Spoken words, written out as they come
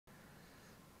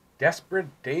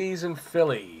Desperate Days in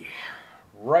Philly,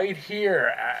 right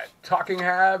here at Talking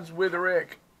Habs with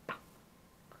Rick,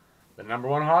 the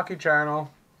 #1 hockey channel.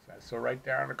 That's so right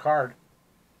there on the card.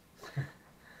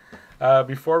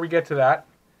 Before we get to that,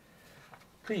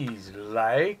 please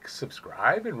like,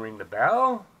 subscribe, and ring the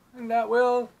bell, and that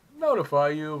will notify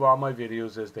you of all my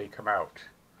videos as they come out.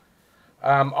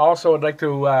 Also, I'd like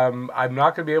to. I'm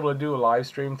not going to be able to do a live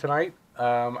stream tonight.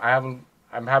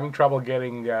 I'm having trouble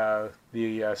getting the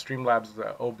Streamlabs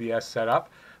OBS set up,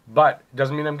 but it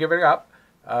doesn't mean I'm giving up.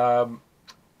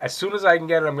 As soon as I can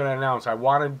get it, I'm going to announce. I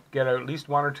want to get at least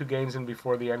 1 or 2 games in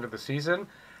before the end of the season,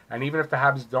 and even if the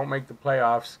Habs don't make the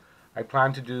playoffs, I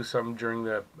plan to do some during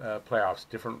the playoffs,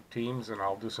 different teams, and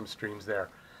I'll do some streams there.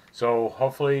 So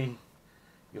hopefully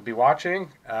you'll be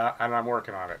watching, and I'm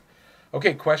working on it.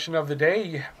 Okay, question of the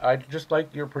day. I'd just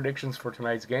like your predictions for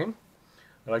tonight's game.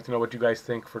 I'd like to know what you guys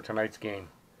think for tonight's game.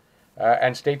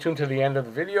 And stay tuned to the end of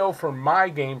the video for my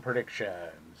game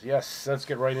predictions. Yes, let's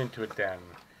get right into it then.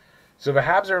 So the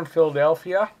Habs are in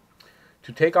Philadelphia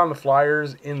to take on the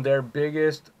Flyers in their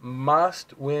biggest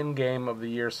must-win game of the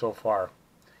year so far.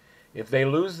 If they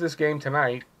lose this game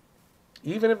tonight,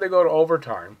 even if they go to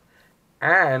overtime,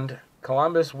 and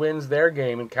Columbus wins their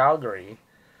game in Calgary,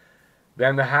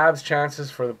 then the Habs'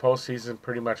 chances for the postseason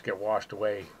pretty much get washed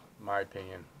away, in my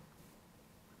opinion.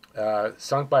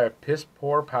 Sunk by a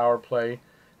piss-poor power play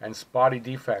and spotty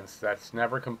defense that's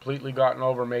never completely gotten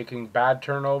over making bad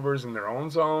turnovers in their own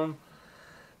zone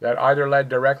that either led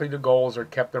directly to goals or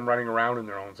kept them running around in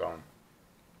their own zone.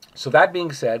 So that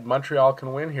being said, Montreal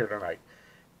can win here tonight.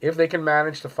 If they can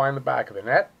manage to find the back of the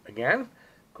net, again,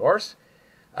 of course,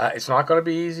 it's not going to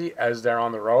be easy as they're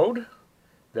on the road.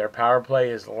 Their power play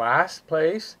is last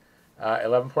place,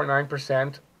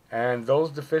 11.9%, and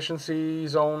those defensive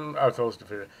zone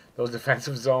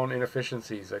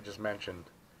inefficiencies I just mentioned.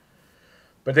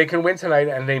 But they can win tonight,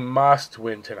 and they must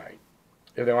win tonight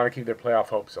if they want to keep their playoff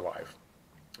hopes alive.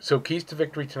 So keys to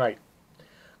victory tonight: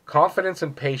 confidence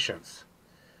and patience.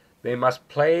 They must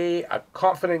play a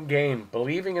confident game,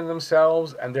 believing in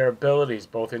themselves and their abilities,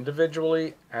 both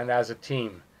individually and as a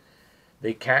team.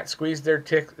 They can't squeeze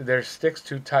their sticks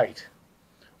too tight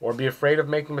or be afraid of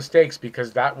making mistakes,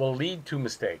 because that will lead to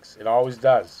mistakes. It always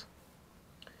does.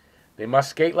 They must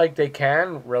skate like they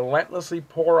can, relentlessly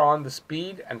pour on the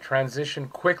speed, and transition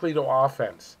quickly to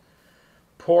offense.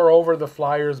 Pour over the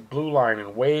Flyers' blue line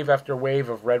in wave after wave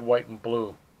of red, white, and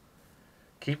blue.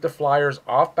 Keep the Flyers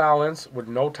off balance with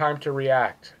no time to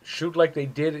react. Shoot like they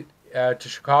did to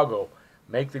Chicago.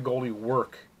 Make the goalie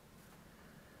work.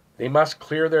 They must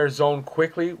clear their zone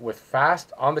quickly with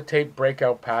fast, on-the-tape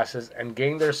breakout passes and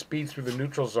gain their speed through the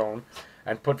neutral zone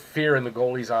and put fear in the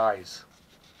goalie's eyes.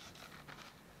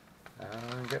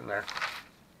 I'm getting there.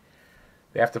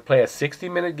 They have to play a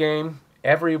 60-minute game.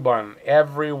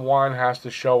 Everyone has to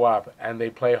show up, and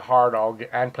they play hard all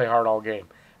game.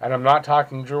 And I'm not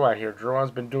talking Drouin here.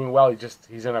 Drouin's been doing well.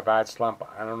 He's in a bad slump.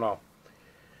 I don't know.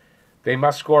 They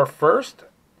must score first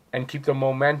and keep the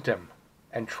momentum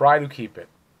and try to keep it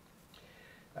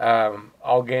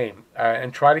all game.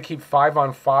 And try to keep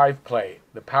 5-on-5 play.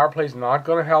 The power play is not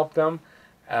going to help them.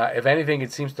 If anything,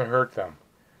 it seems to hurt them.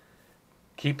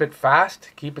 Keep it fast.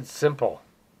 Keep it simple.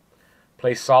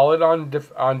 Play solid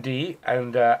on D.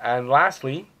 And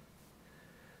lastly,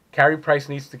 Carey Price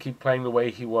needs to keep playing the way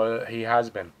he has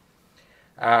been,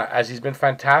 as he's been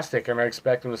fantastic, and I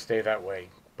expect him to stay that way.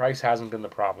 Price hasn't been the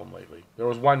problem lately. There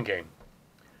was one game,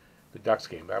 the Ducks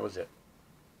game. That was it.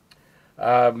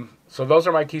 So those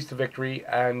are my keys to victory.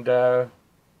 And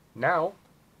now,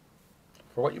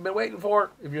 for what you've been waiting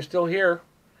for, if you're still here,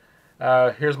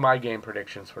 here's my game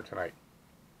predictions for tonight.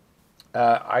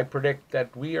 I predict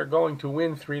that we are going to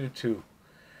win 3-2.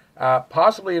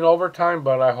 Possibly in overtime,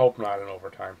 but I hope not in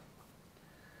overtime.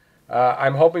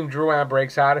 I'm hoping Drouin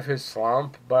breaks out of his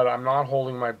slump, but I'm not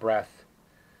holding my breath.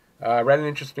 I read an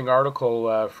interesting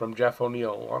article from Jeff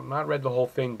O'Neill. Well, not read the whole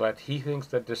thing, but he thinks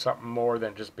that there's something more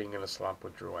than just being in a slump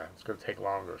with Drouin. It's going to take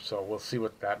longer, so we'll see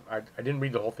what that... I didn't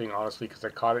read the whole thing, honestly, because I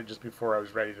caught it just before I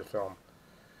was ready to film.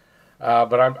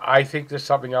 But I think there's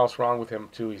something else wrong with him,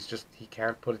 too. He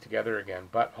can't put it together again,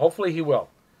 but hopefully he will.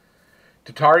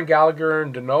 Tatar and Gallagher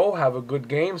and Deneau have a good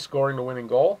game, scoring the winning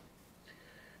goal.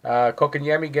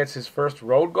 Kokanyemi gets his first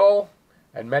road goal,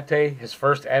 and Mete his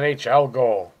first NHL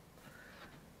goal.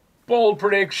 Bold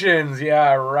predictions,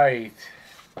 yeah, right.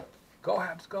 Go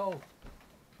Habs, go.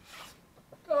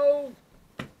 Go.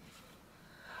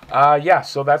 Yeah,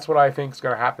 so that's what I think is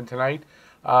going to happen tonight.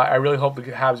 I really hope the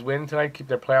Habs win tonight, keep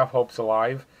their playoff hopes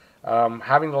alive.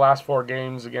 Having the last 4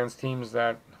 games against teams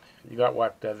that, you got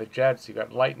what, the Jets, you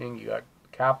got Lightning, you got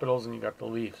Capitals, and you got the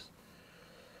Leafs.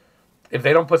 if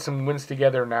they don't put some wins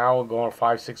together now and go on a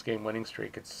 5-6 game winning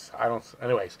streak,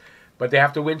 anyways. But they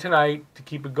have to win tonight to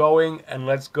keep it going, and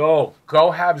let's go.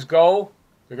 Go Habs, go.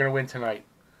 They're going to win tonight.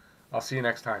 I'll see you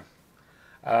next time.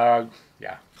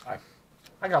 Yeah,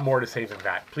 I got more to say than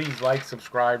that. Please like,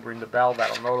 subscribe, ring the bell.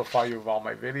 That'll notify you of all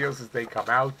my videos as they come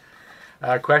out.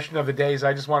 Question of the day is,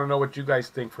 I just want to know what you guys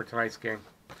think for tonight's game.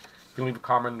 You can leave a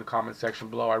comment in the comment section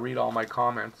below. I read all my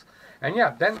comments. And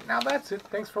yeah, now that's it.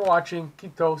 Thanks for watching.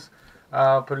 Keep those.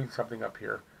 Putting something up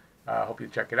here. Hope you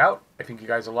check it out. I think you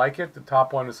guys will like it. The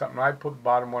top one is something I put. The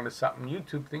bottom one is something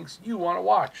YouTube thinks you want to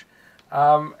watch.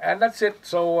 And that's it.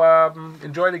 So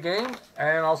enjoy the game,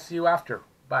 and I'll see you after.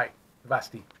 Bye.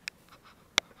 Vasti.